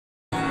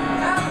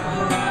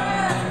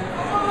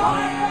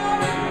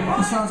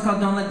The song's called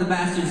Don't Let the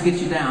Bastards Get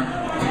You Down.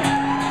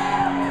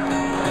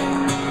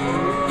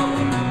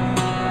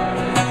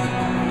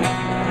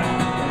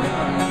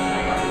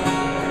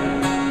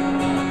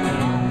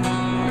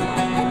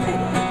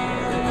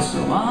 So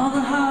all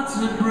the hearts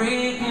are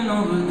breaking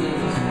over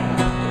this.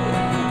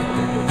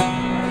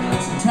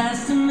 It's a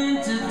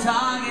testament to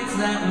targets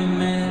that we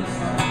missed.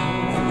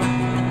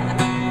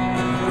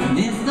 And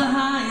if the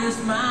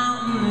highest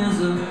mountain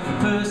is a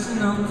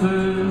personal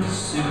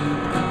pursuit,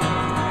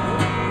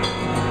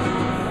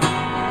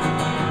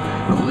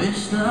 I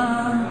wish the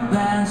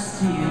best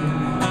to you.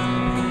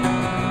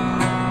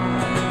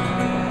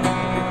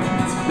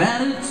 It's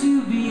better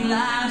to be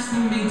last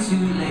than be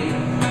too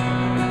late.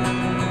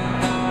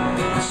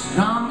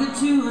 Stronger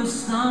to have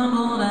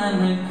stumbled and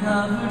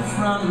recovered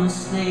from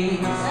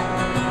mistakes.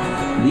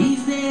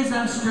 These days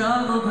I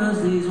struggle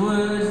cause these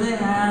words, they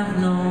have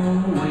no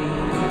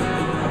weight.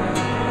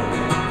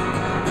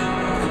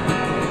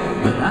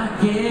 But I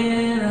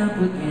get up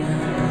again.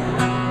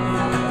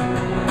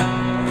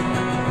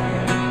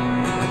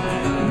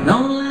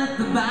 Don't let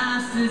the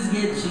bastards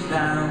get you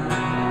down.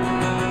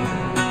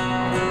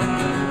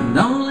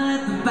 Don't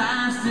let the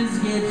bastards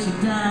get you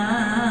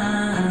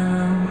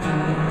down.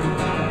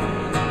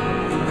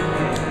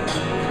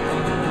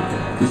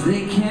 'Cause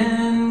they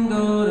can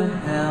go to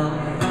hell.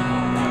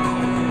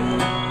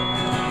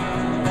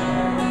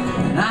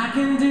 And I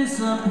can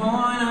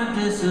disappoint or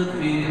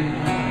disappear.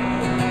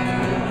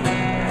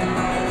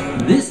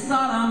 This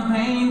thought I'm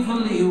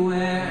painfully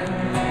aware.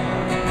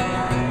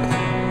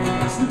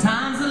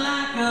 Sometimes the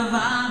lack of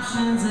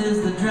options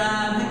is the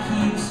drive that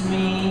keeps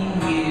me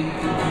here.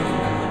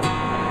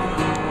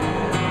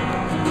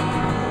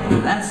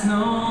 But that's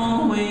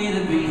no way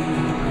to be.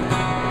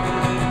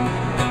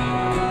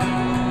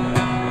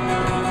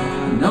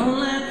 Don't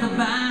let the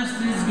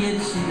bastards get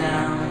you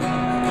down.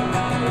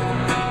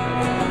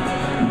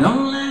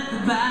 Don't let the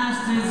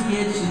bastards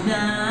get you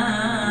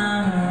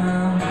down.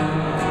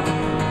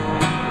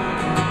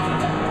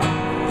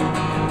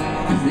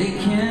 'Cause they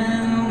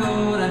can go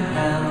to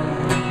hell.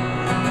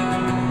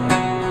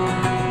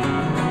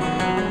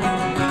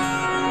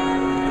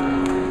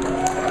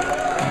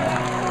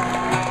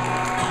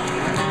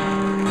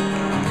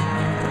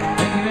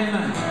 Thank you very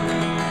much.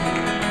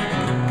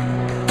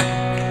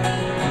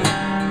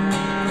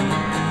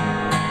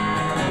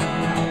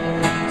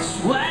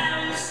 Swear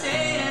you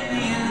say at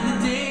the end of the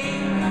day,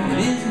 it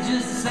isn't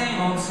just the same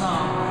old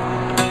song.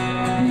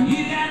 You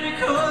got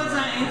records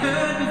I ain't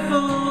heard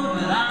before,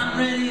 but I'm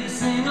ready to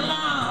sing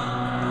along.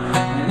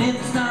 And if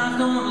the stars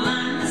don't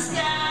line the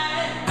sky,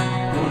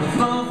 or the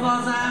floor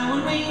falls out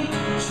when we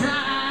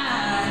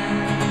try,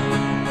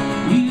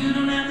 you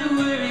don't have to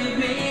worry,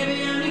 baby,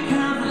 I'm your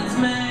confidence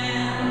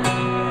man.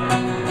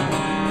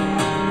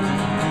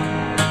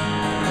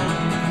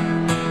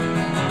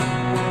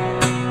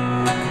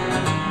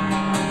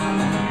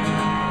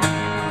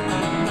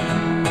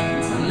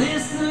 It's a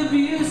list of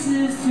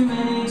abuses, too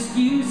many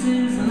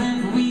excuses, and then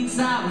for weeks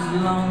I was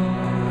alone.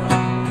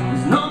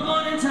 There's no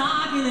point in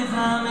talking if I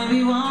may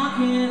be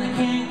walking. I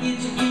can't get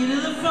your ear to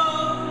the floor.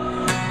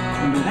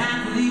 But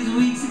after these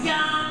weeks have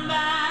gone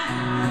by,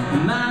 I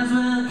might as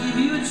well give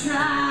you a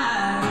try.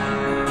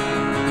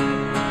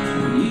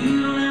 You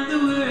don't have to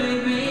worry,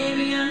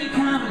 baby, I'm your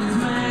confidence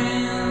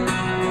man.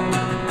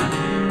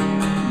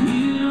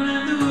 You don't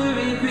have to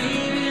worry,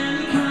 baby, I'm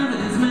your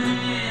confidence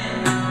man.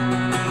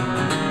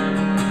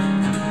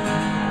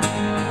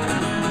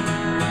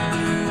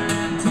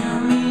 Tell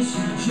me you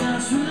should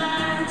just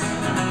relax.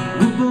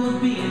 We'll both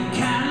be in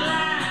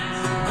Cadillacs.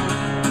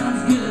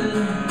 Sounds good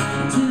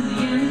until the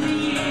end of the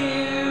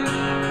year,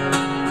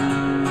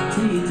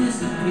 till you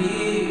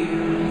disappear.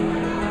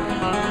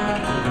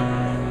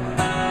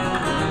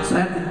 So I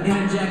have to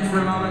interject for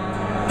a moment.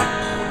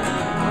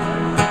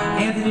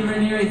 Anthony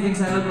Ranieri thinks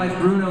I look like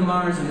Bruno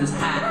Mars in this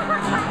hat.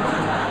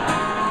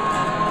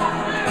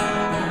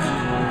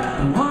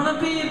 I wanna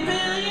be a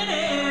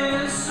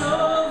billionaire so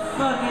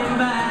fucking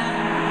bad.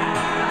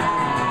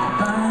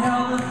 Buy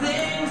all the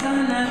things I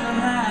never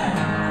had.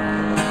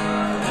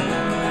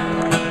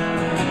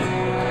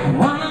 I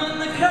want 'em on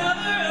the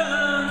cover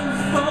of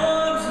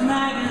Forbes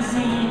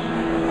magazine.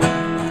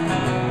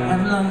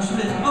 Have lunch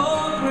with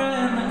Oprah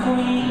and the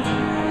Queen.